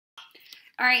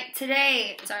All right,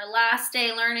 today is our last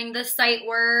day learning the sight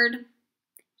word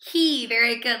he.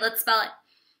 Very good. Let's spell it.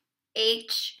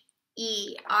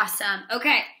 H-E. Awesome.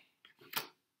 Okay.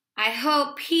 I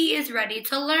hope he is ready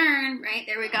to learn. Right,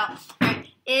 there we go. Right.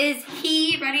 Is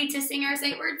he ready to sing our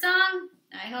sight word song?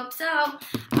 I hope so. All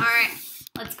right,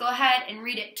 let's go ahead and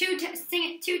read it.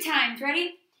 Sing it 2 times.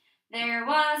 Ready? There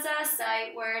was a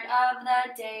sight word of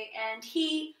the day, and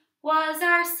he was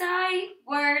our sight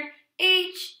word.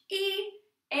 H-E.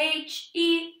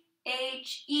 H-E,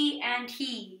 H-E, and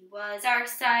he was our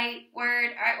sight word.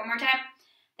 All right, one more time.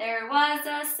 There was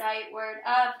a sight word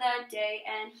of the day,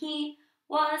 and he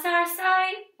was our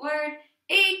sight word.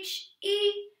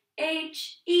 H-E,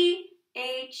 H-E,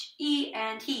 H-E,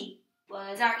 and he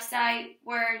was our sight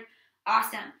word.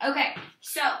 Awesome. Okay,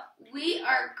 so we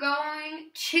are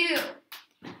going to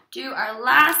do our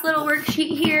last little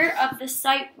worksheet here of the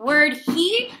sight word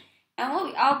he. And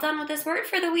we'll be all done with this word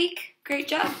for the week. Great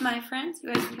job, my friends.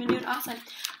 You guys have been doing awesome.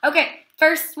 Okay,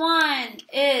 first one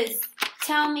is,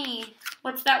 tell me,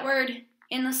 what's that word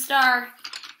in the star?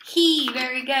 He.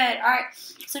 Very good. All right,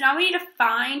 so now we need to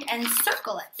find and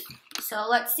circle it. So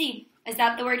let's see. Is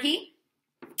that the word he?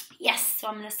 Yes, so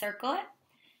I'm going to circle it.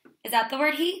 Is that the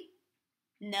word he?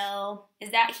 No.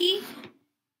 Is that he?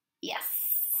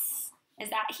 Yes. Is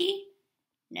that he?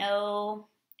 No.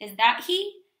 Is that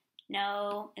he?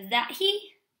 No. Is that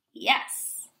he?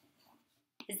 Yes.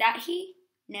 Is that he?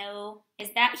 No.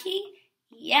 Is that he?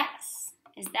 Yes.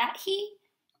 Is that he?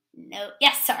 No.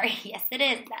 Yes, sorry. Yes, it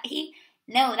is. Is that he?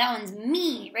 No, that one's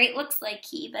me, right? Looks like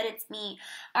he, but it's me.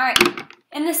 All right.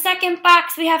 In the second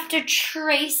box, we have to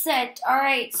trace it. All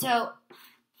right, so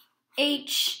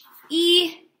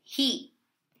H-E, he.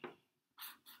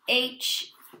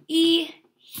 H-E,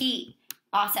 he.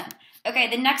 Awesome. Okay,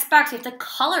 the next box, we have to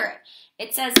color it.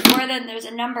 It says more than there's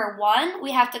a number 1.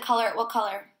 We have to color it. What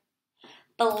color?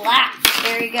 Black.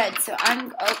 Very good. So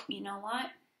you know what?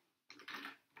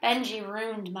 Benji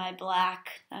ruined my black.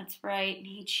 That's right.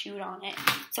 He chewed on it.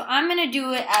 So I'm going to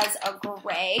do it as a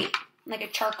gray, like a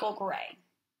charcoal gray.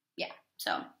 Yeah,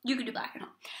 so you could do black at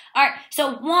home. All right,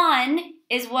 so 1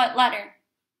 is what letter?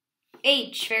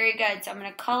 H. Very good. So I'm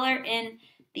going to color in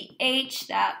the H,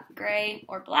 that gray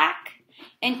or black.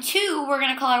 And 2, we're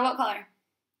going to color what color?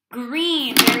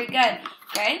 Green. Very good.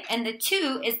 Okay, and the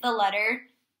 2 is the letter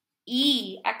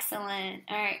E. Excellent.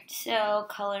 All right, so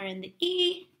color in the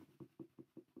E.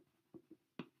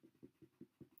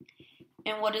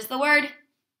 And what is the word?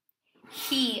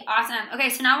 He. Awesome. Okay,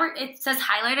 so now it says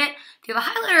highlight it. If you have a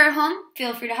highlighter at home,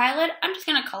 feel free to highlight it. I'm just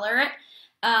going to color it.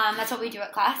 That's what we do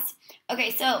at class.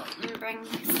 Okay, so let me bring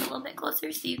this a little bit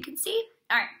closer so you can see.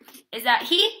 All right, is that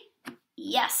he?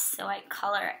 Yes, so I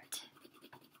color it.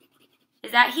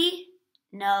 Is that he?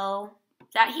 No.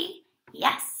 Is that he?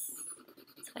 Yes.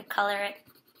 So I color it.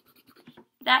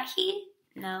 Is that he?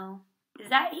 No. Is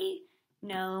that he?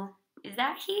 No. Is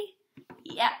that he?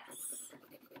 Yes.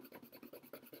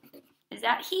 Is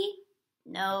that he?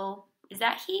 No. Is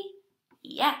that he?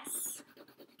 Yes.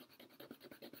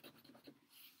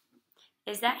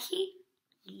 Is that he?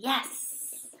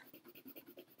 Yes.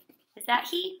 Is that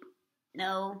he?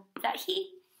 No. Is that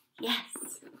he? Yes.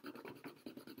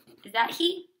 Is that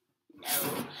he?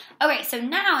 No. Okay, so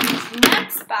now in this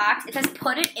next box, it says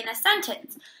put it in a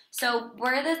sentence. So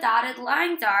where the dotted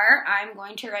lines are, I'm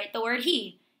going to write the word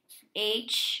he.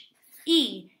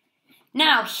 H-E.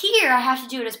 Now here I have to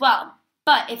do it as well.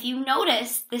 But if you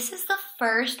notice, this is the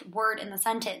first word in the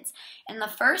sentence. And the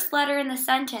first letter in the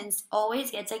sentence always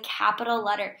gets a capital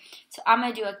letter. So I'm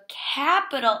going to do a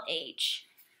capital H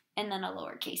and then a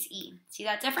lowercase e. See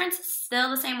that difference? Still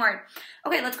the same word.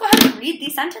 Okay, let's go ahead and read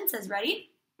these sentences. Ready?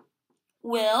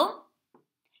 Will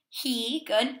he,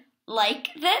 good, like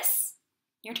this?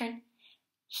 Your turn.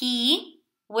 He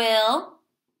will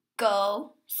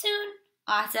go soon.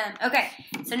 Awesome. Okay,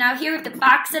 so now here we have to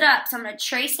box it up. So I'm going to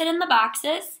trace it in the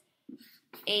boxes.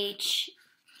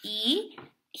 H-E,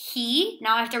 he.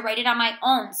 Now I have to write it on my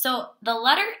own. So the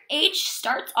letter H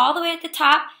starts all the way at the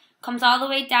top, comes all the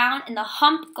way down, and the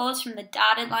hump goes from the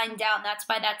dotted line down. That's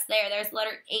why that's there. There's the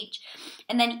letter H.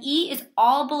 And then E is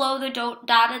all below the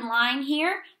dotted line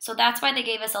here, so that's why they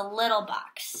gave us a little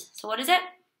box. So what is it?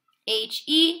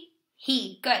 H-E,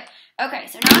 he. Good. Okay,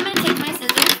 so now I'm going to take my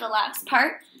scissors, the last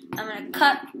part. I'm going to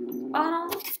cut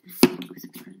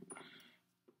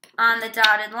on the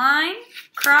dotted line,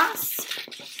 cross.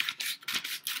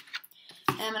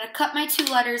 And I'm going to cut my 2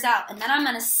 letters out. And then I'm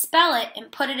going to spell it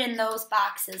and put it in those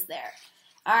boxes there.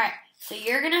 All right, so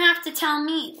you're going to have to tell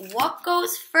me what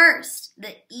goes first,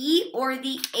 the E or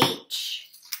the H.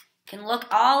 You can look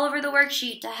all over the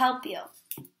worksheet to help you.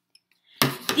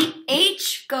 The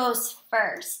H goes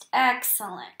first.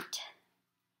 Excellent.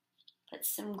 Put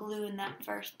some glue in that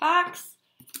first box.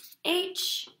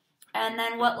 H. And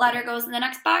then what letter goes in the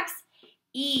next box?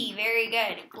 E. Very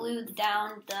good. Glue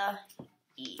down the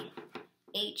E.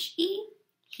 H-E.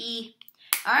 He.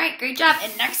 All right, great job.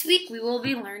 And next week, we will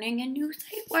be learning a new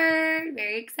sight word.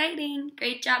 Very exciting.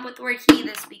 Great job with the word he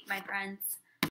this week, my friends.